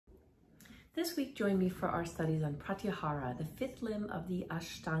This week, join me for our studies on Pratyahara, the fifth limb of the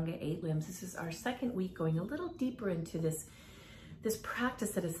Ashtanga 8 limbs. This is our second week going a little deeper into this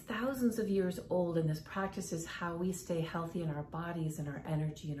practice that is thousands of years old, and this practice is how we stay healthy in our bodies and our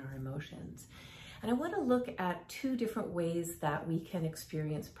energy and our emotions. And I want to look at two different ways that we can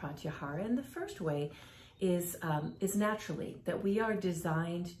experience Pratyahara. And the first way is naturally, that we are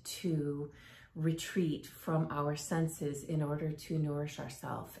designed to retreat from our senses in order to nourish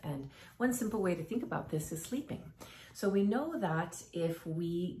ourselves. And one simple way to think about this is sleeping. So we know that if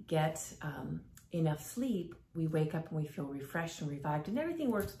we get enough sleep, we wake up and we feel refreshed and revived, and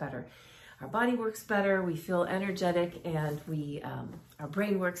everything works better. Our body works better, we feel energetic, and our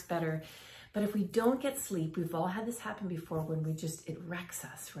brain works better. But if we don't get sleep, we've all had this happen before when it wrecks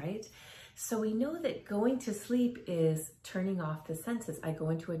us, right? So we know that going to sleep is turning off the senses. I go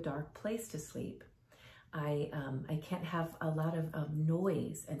into a dark place to sleep. I can't have a lot of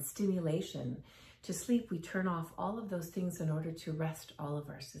noise and stimulation. To sleep, we turn off all of those things in order to rest all of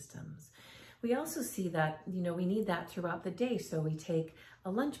our systems. We also see that, we need that throughout the day. So we take a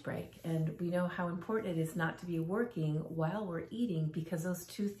lunch break, and we know how important it is not to be working while we're eating, because those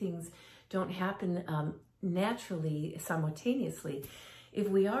two things don't happen naturally, simultaneously. If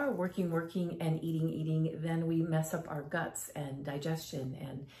we are working, and eating, then we mess up our guts and digestion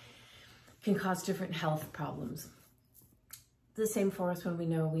and can cause different health problems. The same for us when we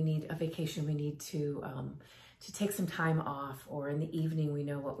know we need a vacation, we need to take some time off, or in the evening we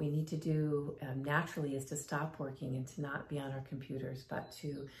know what we need to do naturally is to stop working and to not be on our computers, but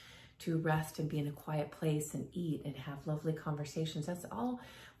to rest and be in a quiet place and eat and have lovely conversations. That's all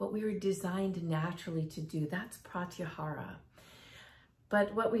what we were designed naturally to do. That's Pratyahara.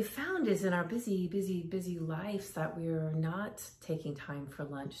 But what we found is in our busy lives that we're not taking time for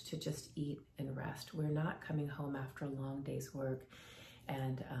lunch to just eat and rest. We're not coming home after a long day's work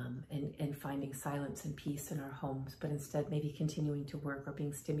and finding silence and peace in our homes, but instead maybe continuing to work or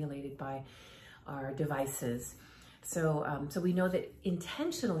being stimulated by our devices. So we know that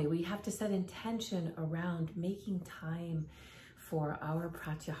intentionally, we have to set intention around making time for our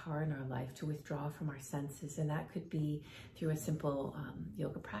Pratyahara in our life, to withdraw from our senses. And that could be through a simple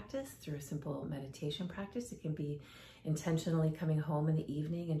yoga practice, through a simple meditation practice. It can be intentionally coming home in the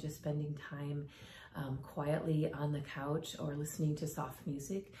evening and just spending time quietly on the couch or listening to soft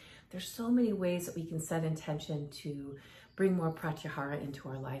music. There's so many ways that we can set intention to bring more Pratyahara into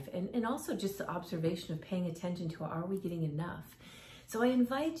our life. And also just the observation of paying attention to, are we getting enough? So I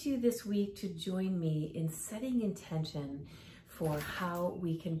invite you this week to join me in setting intention for how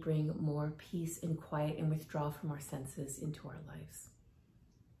we can bring more peace and quiet and withdrawal from our senses into our lives.